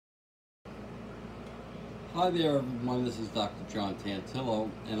Hi there, everyone. This is Dr. John Tantillo,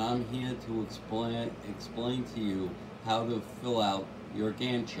 and I'm here to explain to you how to fill out your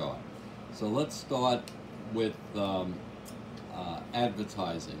Gantt chart. So let's start with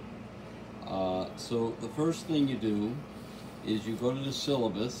advertising. So the first thing you do is you go to the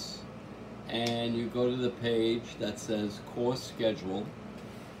syllabus and you go to the page that says course schedule,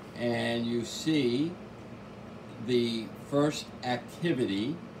 and you see the first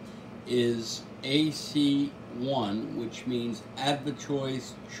activity is AC1, which means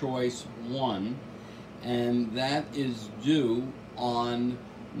Advertise Choice 1, and that is due on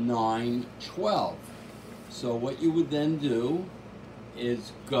 9/12. So what you would then do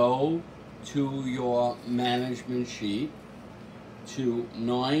is go to your management sheet to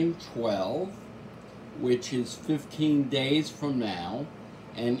 9/12, which is 15 days from now,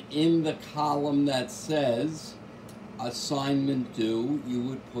 and in the column that says assignment due, you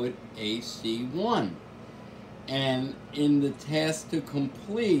would put AC1. And in the task to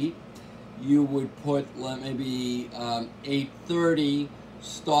complete, you would put, maybe 8:30,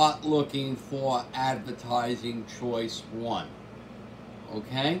 start looking for advertising choice 1.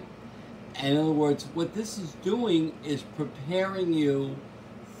 Okay? And in other words, what this is doing is preparing you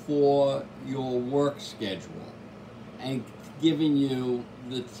for your work schedule and giving you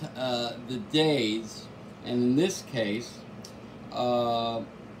the days. And in this case, the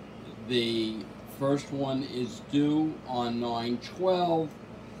first one is due on 9/12,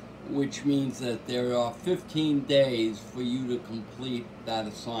 which means that there are 15 days for you to complete that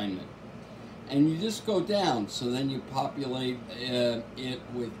assignment. And you just go down, so then you populate it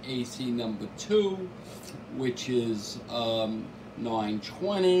with AC number 2, which is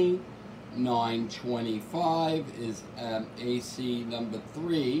 9/20. 9/25 is AC number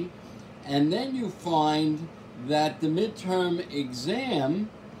 3. And then you find that the midterm exam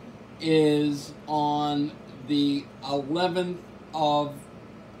is on the 11th of,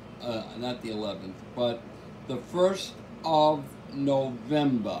 not the 11th, but the 1st of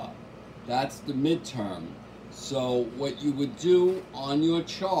November. That's the midterm. So what you would do on your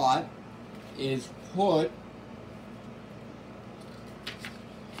chart is put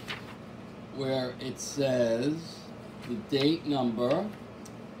where it says the date number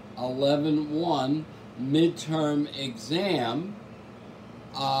 11/1 midterm exam,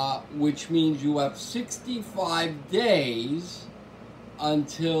 which means you have 65 days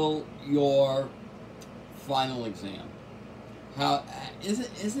until your final exam. How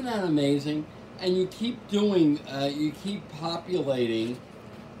isn't that amazing? And you keep doing, you keep populating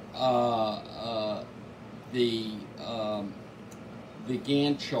the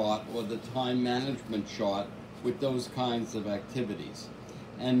Gantt chart or the time management chart with those kinds of activities.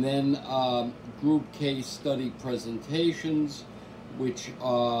 And then group case study presentations, which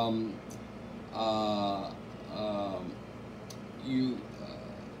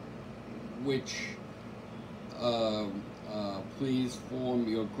please form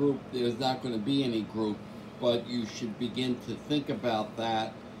your group. There's not going to be any group, but you should begin to think about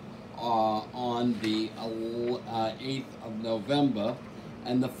that on the 8th of November.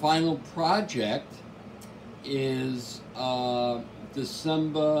 And the final project is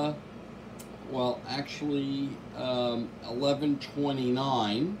December, well, actually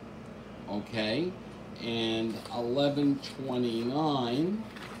 11/29, okay, and 11/29,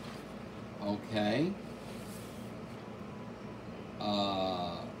 okay,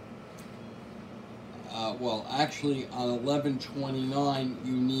 well, actually on 11/29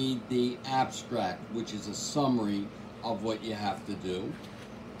 you need the abstract, which is a summary of what you have to do,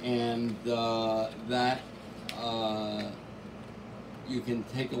 and that you can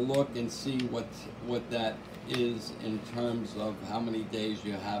take a look and see what that is in terms of how many days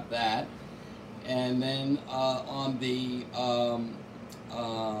you have that. And then on the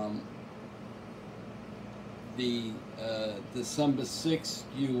December 6th,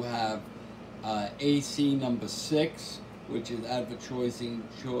 you have AC number 6, which is advertising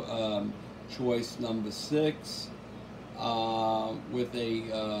choice number 6, with a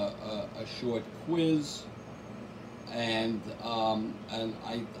short quiz. And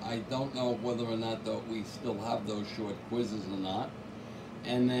I don't know whether or not that we still have those short quizzes or not.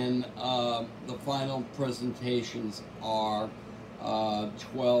 And then the final presentations are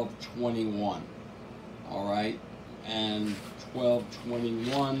 12/21. All right, and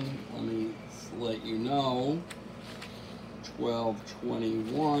 12/21. Let me let you know.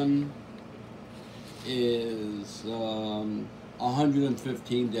 12/21 is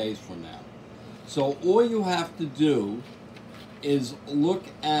 115 days from now. So all you have to do is look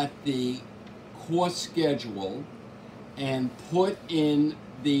at the course schedule and put in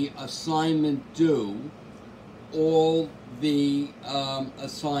the assignment due all the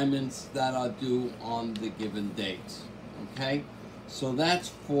assignments that are due on the given dates. Okay, so that's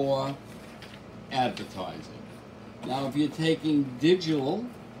for advertising. Now, if you're taking digital,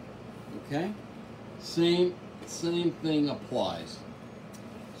 okay, same thing applies.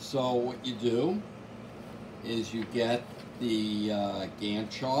 So what you do is you get the Gantt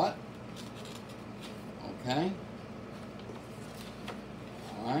chart, okay,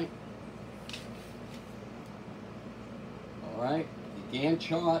 all right, the Gantt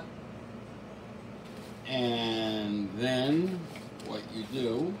chart, and then what you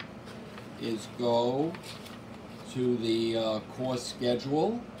do is go to the course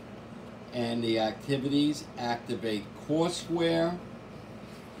schedule and the activities, activate courseware,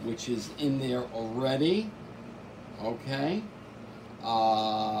 which is in there already, okay.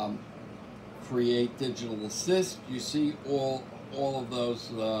 Create digital assist. You see all of those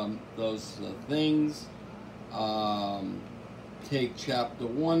things. Take chapter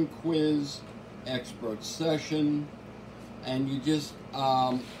 1 quiz, expert session, and you just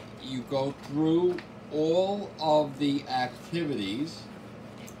you go through all of the activities,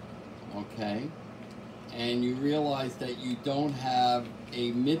 okay, and you realize that you don't have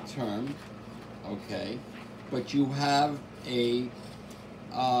a midterm, okay, but you have a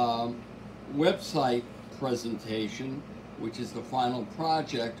website presentation, which is the final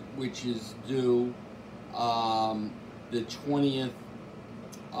project, which is due the 20th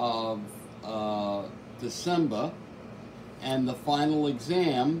of December, and the final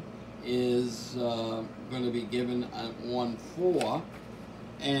exam is going to be given at 1/4,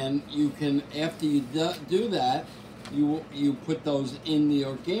 and you can, after you do that, you put those in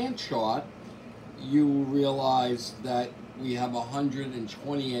your Gantt chart. You realize that we have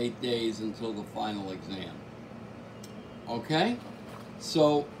 128 days until the final exam. Okay,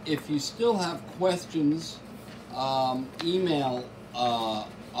 so if you still have questions, email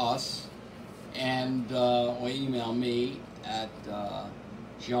us and or email me at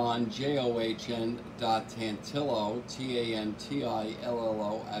john.tantillo,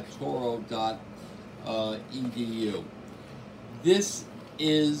 TANTILLO @toro.edu. This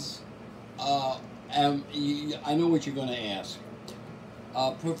is, I know what you're going to ask.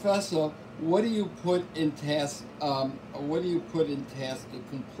 Professor, what do you put in task? What do you put in task to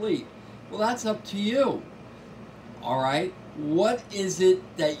complete? Well, that's up to you. All right. What is it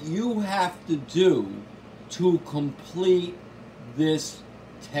that you have to do to complete this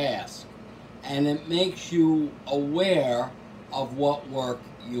task? And it makes you aware of what work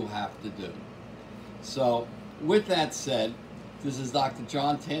you have to do. So, with that said, this is Dr.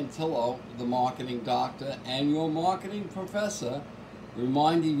 John Tantillo, the marketing doctor and your marketing professor,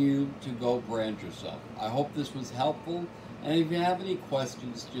 reminding you to go brand yourself. I hope this was helpful, and if you have any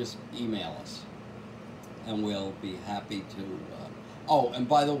questions, just email us, and we'll be happy to. Oh, and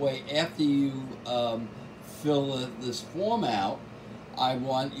by the way, after you fill this form out, I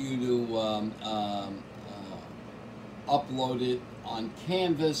want you to upload it on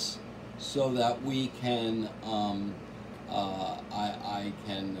Canvas so that we can I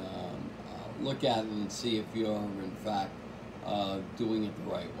can look at it and see if you're in fact doing it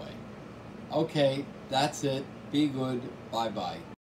the right way. Okay, that's it. Be good. Bye-bye.